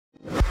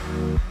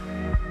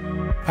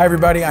Hi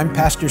everybody, I'm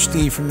Pastor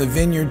Steve from the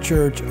Vineyard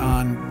Church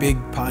on Big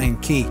Pine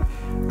Key.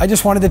 I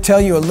just wanted to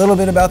tell you a little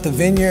bit about the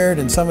Vineyard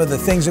and some of the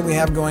things that we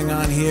have going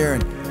on here,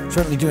 and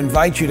certainly to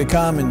invite you to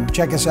come and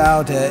check us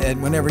out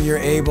whenever you're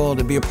able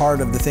to be a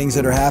part of the things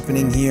that are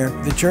happening here.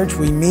 The church,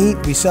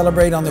 we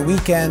celebrate on the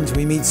weekends.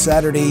 We meet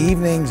Saturday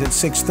evenings at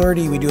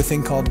 6:30. We do a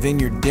thing called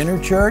Vineyard Dinner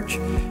Church,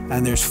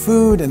 and there's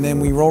food, and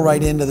then we roll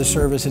right into the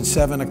service at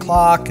 7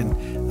 o'clock,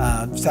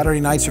 and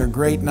Saturday nights are a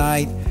great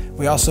night.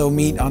 We also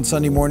meet on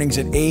Sunday mornings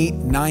at 8,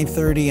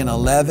 9:30, and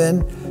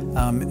 11.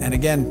 And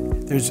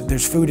again,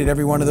 there's food at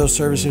every one of those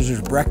services.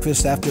 There's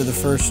breakfast after the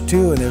first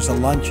two, and there's a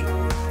lunch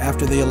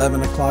after the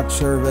 11 o'clock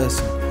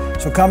service.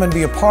 So come and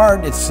be a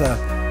part. It's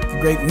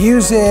great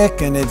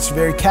music, and it's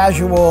very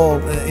casual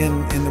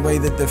in the way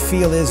that the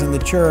feel is in the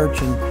church.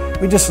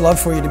 And we just love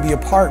for you to be a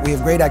part. We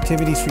have great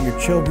activities for your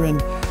children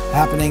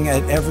happening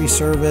at every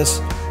service.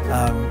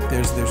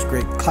 There's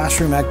great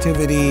classroom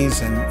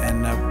activities,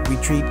 and we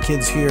treat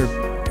kids here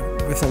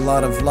with a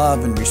lot of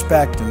love and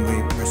respect, and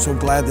we're so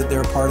glad that they're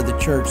a part of the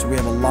church. So we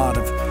have a lot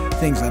of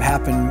things that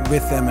happen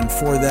with them and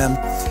for them,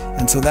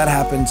 and so that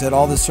happens at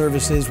all the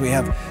services. We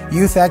have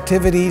youth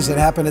activities that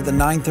happen at the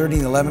 9:30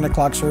 and 11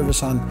 o'clock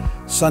service on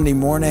Sunday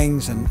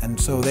mornings, and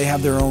so they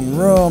have their own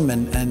room,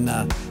 and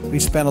we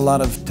spend a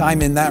lot of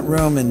time in that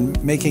room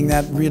and making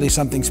that really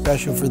something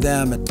special for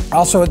them. And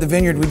also at the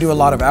Vineyard, we do a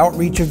lot of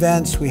outreach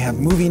events. We have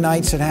movie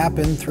nights that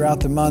happen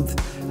throughout the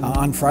month.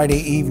 On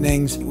Friday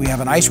evenings, we have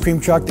an ice cream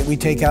truck that we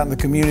take out in the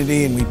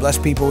community, and we bless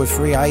people with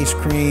free ice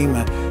cream.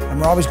 And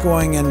we're always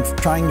going and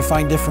trying to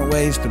find different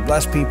ways to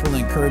bless people and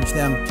encourage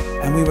them.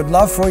 And we would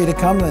love for you to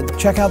come and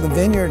check out the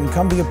Vineyard and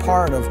come be a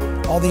part of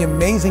all the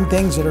amazing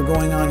things that are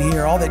going on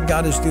here, all that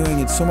God is doing.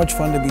 It's so much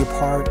fun to be a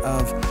part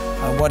of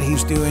what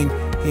He's doing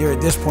here at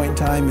this point in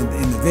time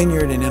in the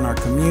Vineyard and in our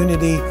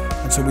community.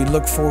 And so we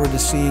look forward to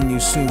seeing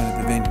you soon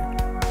at the Vineyard.